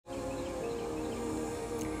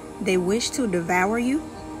They wish to devour you.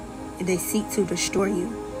 They seek to destroy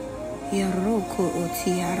you.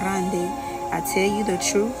 I tell you the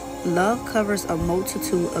truth. Love covers a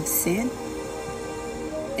multitude of sin.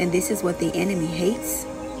 And this is what the enemy hates.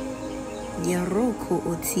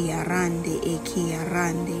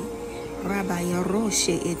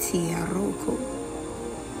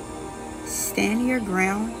 Stand your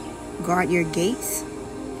ground. Guard your gates.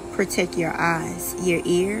 Protect your eyes, your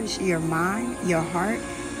ears, your mind, your heart,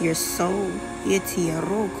 your soul, your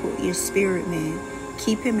spirit man.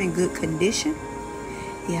 Keep him in good condition.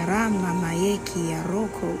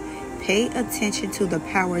 Pay attention to the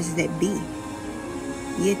powers that be.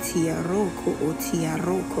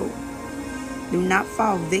 Do not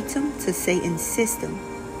fall victim to Satan's system.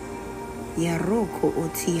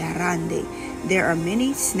 There are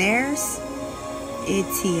many snares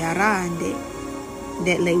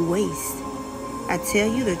that lay waste. I tell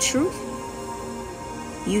you the truth.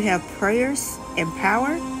 You have prayers and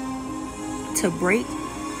power to break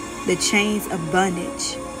the chains of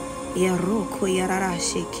bondage.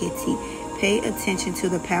 Pay attention to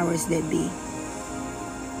the powers that be.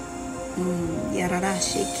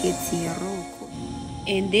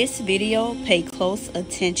 In this video, pay close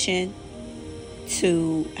attention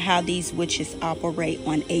to how these witches operate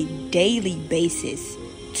on a daily basis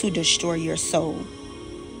to destroy your soul.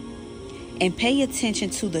 And pay attention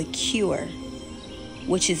to the cure,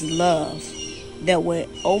 which is love, that will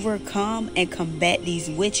overcome and combat these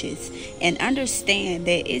witches. And understand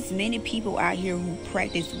that it's many people out here who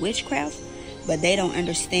practice witchcraft, but they don't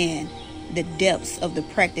understand the depths of the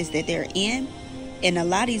practice that they're in. And a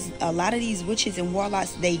lot of these witches and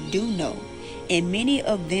warlocks, they do know. And many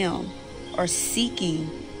of them are seeking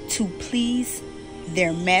to please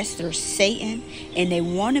their master Satan, and they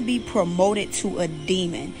want to be promoted to a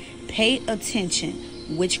demon. Pay attention.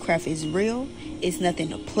 Witchcraft is real. It's nothing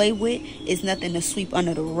to play with. It's nothing to sweep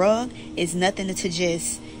under the rug. It's nothing to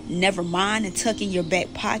just never mind and tuck in your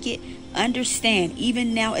back pocket. Understand,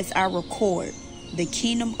 even now as I record, the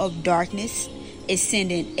kingdom of darkness is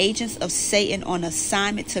sending agents of Satan on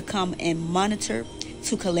assignment to come and monitor,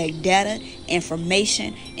 to collect data,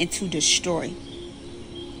 information, and to destroy.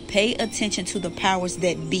 Pay attention to the powers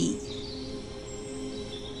that be.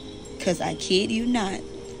 Because I kid you not,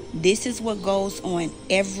 this is what goes on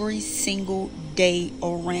every single day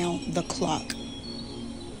around the clock.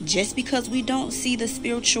 Just because we don't see the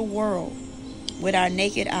spiritual world with our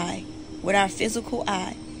naked eye, with our physical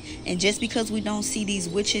eye, and just because we don't see these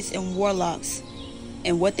witches and warlocks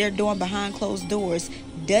and what they're doing behind closed doors,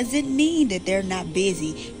 doesn't mean that they're not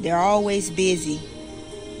busy. They're always busy.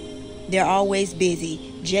 They're always busy.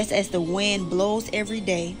 Just as the wind blows every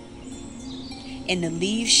day and the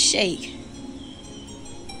leaves shake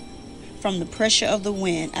from the pressure of the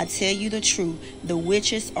wind, I tell you the truth, the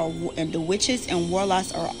witches and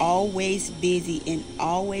warlocks are always busy and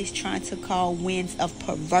always trying to call winds of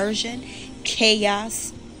perversion,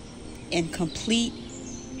 chaos, and complete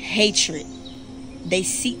hatred. They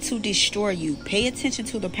seek to destroy you. Pay attention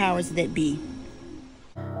to the powers that be.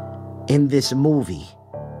 In this movie,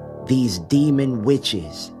 these demon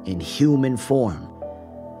witches in human form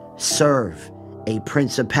serve a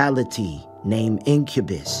principality named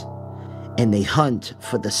Incubus, and they hunt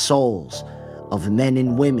for the souls of men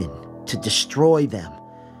and women to destroy them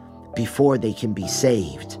before they can be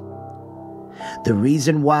saved. The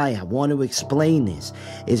reason why I want to explain this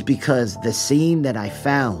is because the scene that I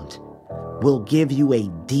found will give you a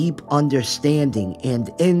deep understanding and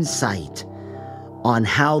insight on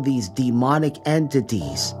how these demonic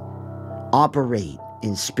entities operate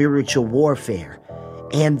in spiritual warfare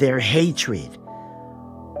and their hatred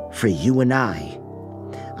for you and I.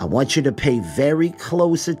 I want you to pay very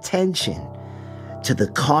close attention to the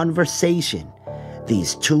conversation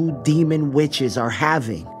these two demon witches are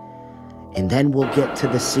having, and then we'll get to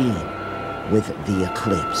the scene with the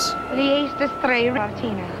eclipse.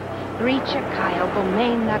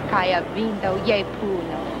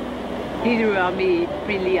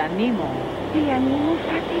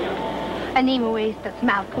 Animo estas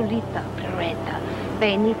malpulita preta,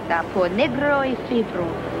 venita por negro e fibro.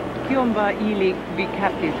 Kiomba ili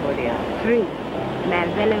vicaptis hodia? 3.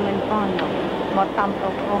 Malvelo infono, motampo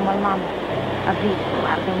promalam, aviso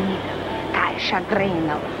ardonito, kai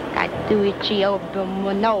chagrino, kai tuicio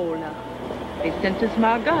monola. Essentus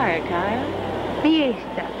malgaia, Kaya?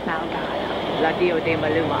 Estas malgaia. La dio de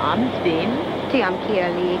maluma amsvin? Tiam kia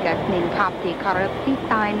ligas nin capti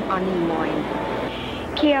corruptitain animoin.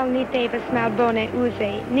 Kiel ni devas malbone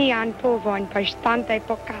uzi nian povon per stante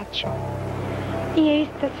pocaccio. Ni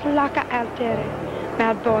estas laca altere,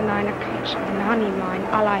 malbonain acaccio, animoin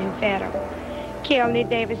alla infero. Kiel ni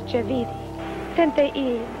devis vidi. Tente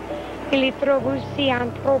ili trovus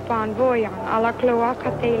sian propan vojan alla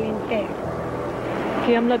cloaca dell'inferno.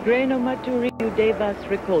 Kiam la greno maturi iu devas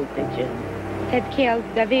rekolte ĝin. Sed kiel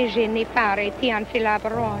devigi ni fare tian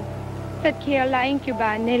filabron, sed kiel la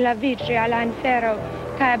incuba ne laviĝi al la infero,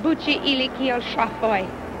 kaj buĉi ili kiel ŝafoj.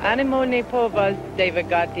 Animo ne povas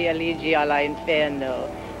devigati aliĝi al la inferno.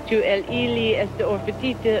 Ĉu el ili este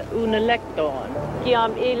orfetite un elekton?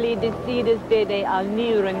 Kiam ili decidis dede al ni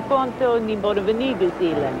renkonto, ni bonvenigus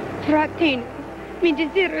ilin. Fratino, mi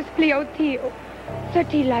desiras pli ol tio.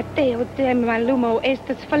 Certi la deo de mallumo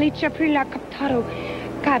estas feliĉa pri la kaptado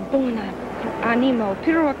kaj bona animo,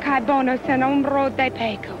 pura kaj bona sen ombro de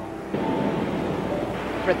peko.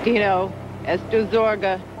 Fratino, estu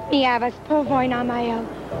zorga. Mi havas povojn, Amael.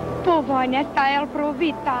 Povojn esta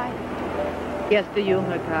elprovitaj. Este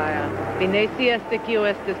junga, Kaja. Vi ne scias de kio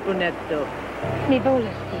estis bonetto. Mi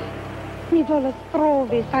volas di. Mi volas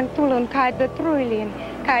trovi sanktulon kaj detrui lin,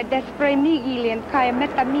 kaj desprenigi lin, kaj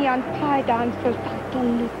meta mian tajdan sur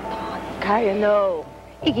sanktuliton. Kaja, no.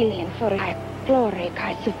 Igi lin for kaj plori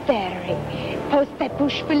kaj suferi. Poste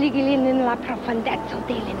puŝfiligi lin in la profundeco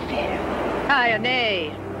de l'inferno. Kaja, ne.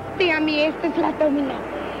 Tiam mi estis la domino.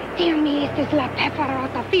 Tiam mi estis la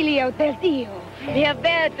preferata filio del Dio. Mi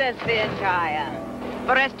avertas vin, Kaja.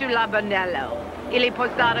 Forestu la bonello. Ili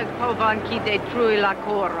posadas povan ki detrui la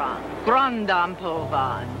coran. Grandan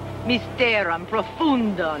povan. Misteram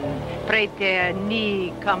profundon. Preter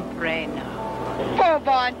ni compreno.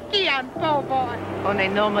 Povon, kiam povon. One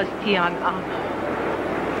nomas tian amo.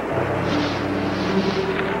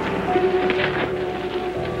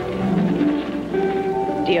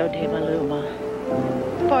 Dio de Maluma,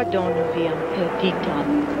 pardonu vian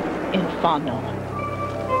perditan infanon.